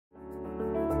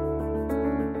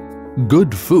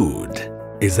Good food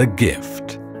is a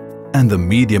gift, and the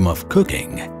medium of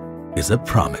cooking is a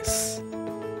promise.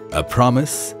 A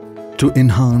promise to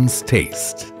enhance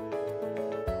taste.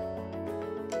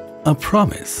 A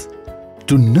promise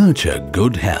to nurture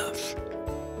good health.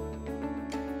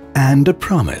 And a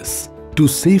promise to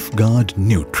safeguard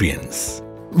nutrients.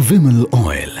 Vimal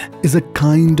Oil is a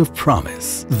kind of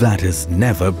promise that is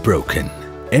never broken.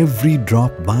 Every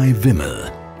drop by Vimal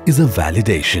is a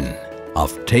validation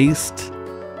of taste,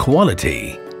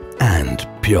 quality and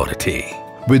purity.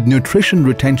 With nutrition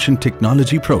retention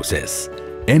technology process,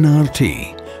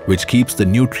 NRT, which keeps the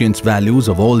nutrients values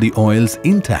of all the oils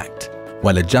intact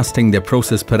while adjusting their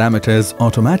process parameters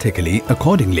automatically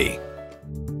accordingly.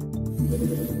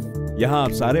 यहाँ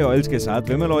आप सारे oils के साथ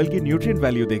विमल oil की nutrient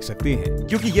value देख सकती हैं,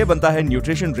 क्योंकि ये बनता है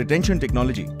न्यूट्रिशन रिटेंशन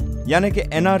टेक्नोलॉजी यानी कि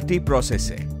एनआरटी प्रोसेस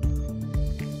से।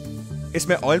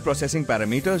 इसमें ऑयल प्रोसेसिंग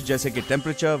पैरामीटर्स जैसे कि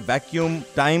टेम्परेचर, वैक्यूम,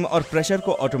 टाइम और प्रेशर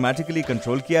को ऑटोमेटिकली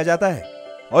कंट्रोल किया जाता है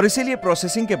और इसीलिए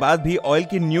प्रोसेसिंग के बाद भी ऑयल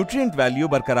की न्यूट्रिएंट वैल्यू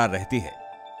बरकरार रहती है।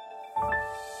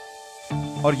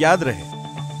 और याद रहे,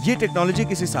 ये टेक्नोलॉजी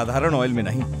किसी साधारण ऑयल में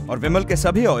नहीं और विमल के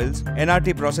सभी ऑयल्स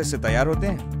एनआरटी प्रोसेस से तैयार होते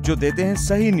हैं जो देते हैं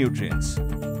सही न्यूट्रिएंट्स।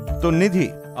 तो निधि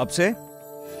अब से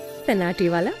एनआरटी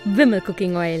वाला विमल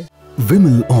cooking oil.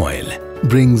 Vimal Oil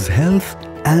brings health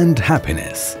and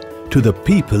happiness to the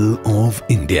people of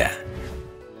India.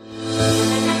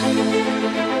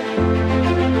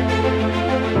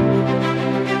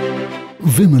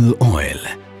 Vimal Oil,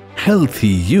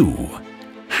 healthy you,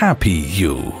 happy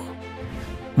you.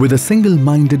 With a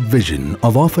single-minded vision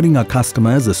of offering our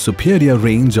customers a superior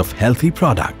range of healthy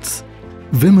products,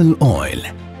 Vimal Oil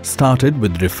started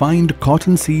with refined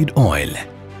cottonseed oil,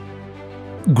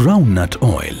 groundnut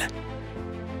oil,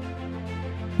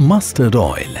 mustard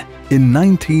oil in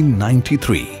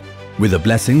 1993 with the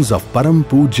blessings of Param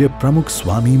Pujya Pramukh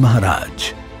Swami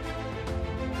Maharaj.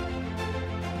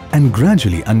 And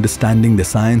gradually understanding the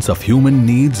science of human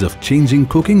needs of changing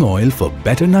cooking oil for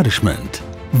better nourishment,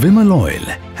 Vimal Oil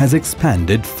has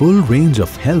expanded full range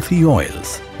of healthy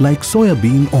oils like soya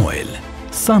bean oil,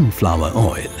 sunflower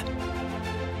oil,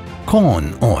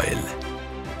 corn oil,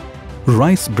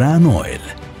 rice bran oil,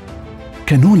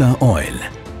 canola oil,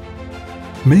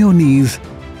 mayonnaise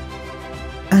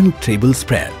and table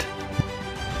spread.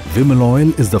 Vimal Oil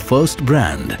is the first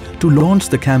brand to launch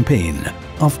the campaign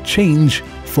of Change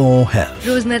for Health.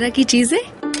 रोजमर्रा की चीजें?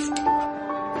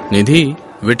 निधि,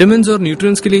 vitamins और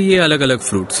nutrients के लिए ये अलग-अलग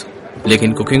fruits,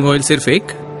 लेकिन cooking oil सिर्फ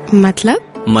एक?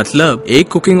 मतलब एक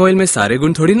कुकिंग ऑयल में सारे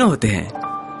गुण थोड़ी ना होते हैं।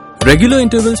 रेगुलर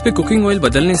इंटरवल्स पे कुकिंग ऑयल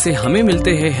बदलने से हमें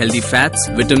मिलते हैं हेल्दी फैट्स,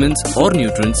 विटामिन्स और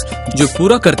न्यूट्रिएंट्स जो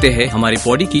पूरा करते हैं हमारी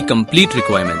बॉडी की कंप्लीट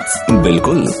रिक्वायरमेंट्स।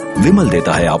 बिल्कुल, विमल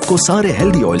देता है आपको सारे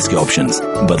हेल्दी ऑयल्स के ऑप्शंस।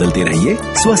 बदलते रहिए,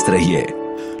 स्वस्थ रहिए।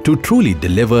 To truly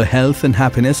deliver health and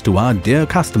happiness to our dear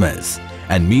customers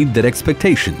and meet their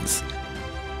expectations,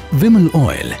 Vimal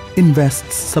Oil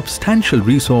invests substantial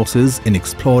resources in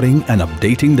exploring and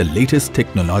updating the latest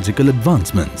technological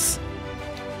advancements.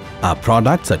 Our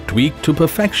products are tweaked to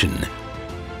perfection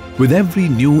with every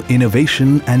new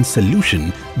innovation and solution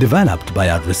developed by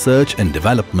our research and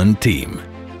development team.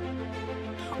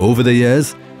 Over the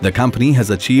years, the company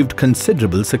has achieved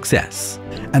considerable success,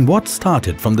 and what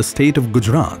started from the state of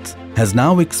Gujarat has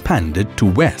now expanded to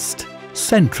West,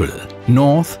 Central,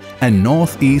 North and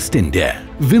Northeast India.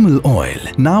 Vimal Oil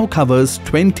now covers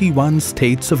 21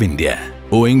 states of India,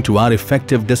 owing to our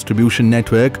effective distribution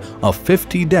network of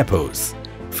 50 depots,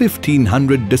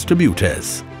 1,500 distributors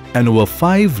and over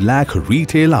 5 lakh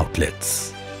retail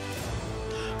outlets.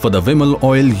 For the Vimal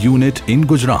Oil unit in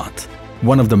Gujarat,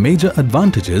 one of the major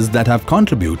advantages that have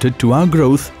contributed to our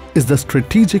growth is the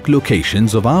strategic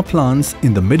locations of our plants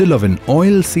in the middle of an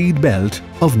oil seed belt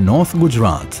of North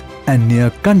Gujarat and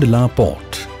near Kandla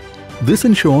port. This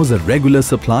ensures a regular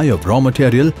supply of raw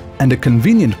material, and a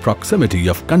convenient proximity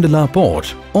of Kandla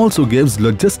port also gives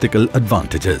logistical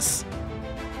advantages.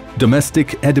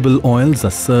 Domestic edible oils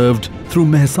are served through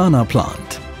Mehsana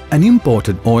plant, and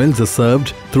imported oils are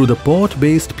served through the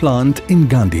port-based plant in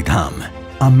Gandhidham.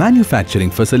 Our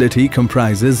manufacturing facility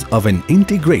comprises of an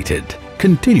integrated,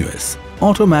 continuous,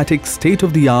 automatic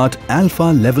state-of-the-art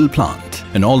alpha-level plant,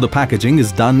 and all the packaging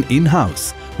is done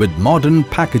in-house with modern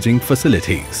packaging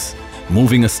facilities.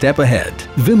 Moving a step ahead,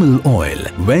 Vimal Oil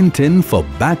went in for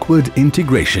backward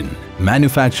integration,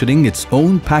 manufacturing its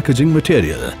own packaging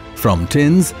material from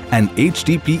tins and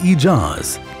HDPE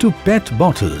jars to PET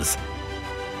bottles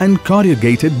and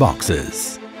corrugated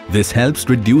boxes. This helps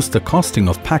reduce the costing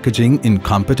of packaging in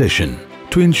competition.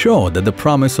 To ensure that the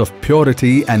promise of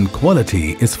purity and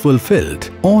quality is fulfilled,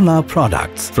 all our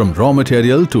products from raw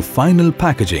material to final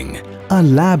packaging are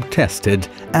lab tested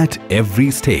at every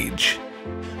stage.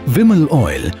 Vimal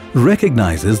Oil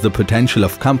recognizes the potential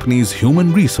of company's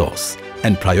human resource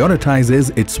and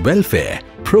prioritizes its welfare,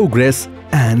 progress,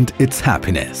 and its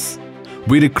happiness.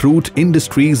 We recruit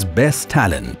industry's best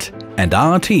talent, and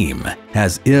our team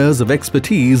has years of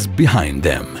expertise behind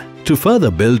them. To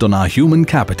further build on our human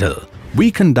capital,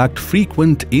 we conduct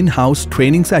frequent in-house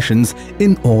training sessions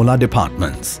in all our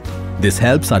departments. This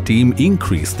helps our team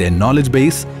increase their knowledge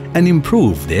base and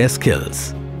improve their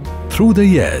skills. Through the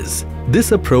years,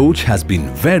 this approach has been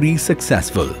very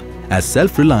successful, as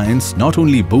self-reliance not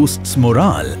only boosts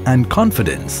morale and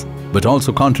confidence, but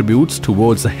also contributes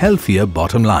towards a healthier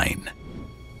bottom line.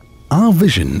 Our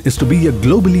vision is to be a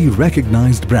globally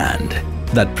recognized brand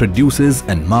that produces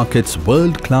and markets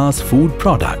world-class food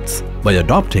products by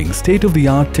adopting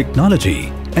state-of-the-art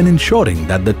technology and ensuring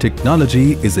that the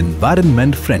technology is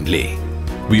environment-friendly.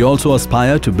 We also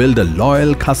aspire to build a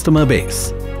loyal customer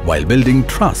base while building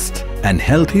trust and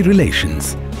healthy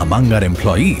relations among our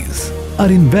employees, our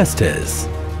investors,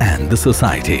 and the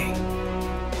society.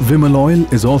 Vimal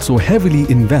Oil is also heavily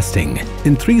investing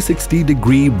in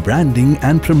 360-degree branding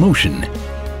and promotion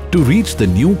to reach the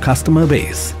new customer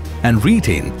base and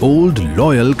retain old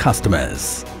loyal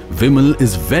customers. Vimal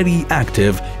is very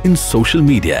active in social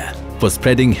media for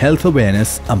spreading health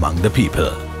awareness among the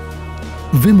people.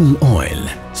 Vimal Oil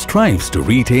strives to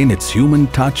retain its human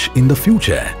touch in the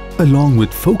future, along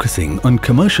with focusing on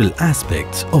commercial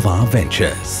aspects of our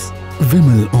ventures.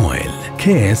 Vimal Oil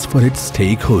cares for its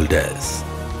stakeholders,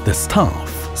 the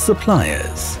staff,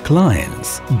 suppliers,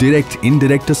 clients,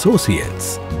 direct-indirect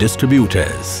associates,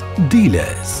 distributors,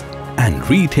 dealers, and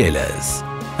retailers,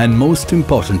 and most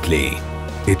importantly,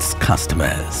 its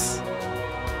customers.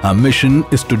 Our mission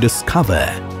is to discover,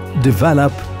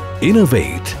 develop,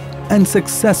 innovate, and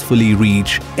successfully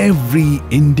reach every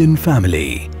Indian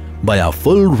family by our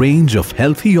full range of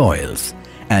healthy oils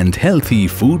and healthy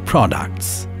food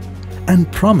products,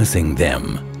 and promising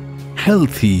them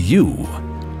healthy you,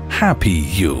 happy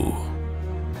you.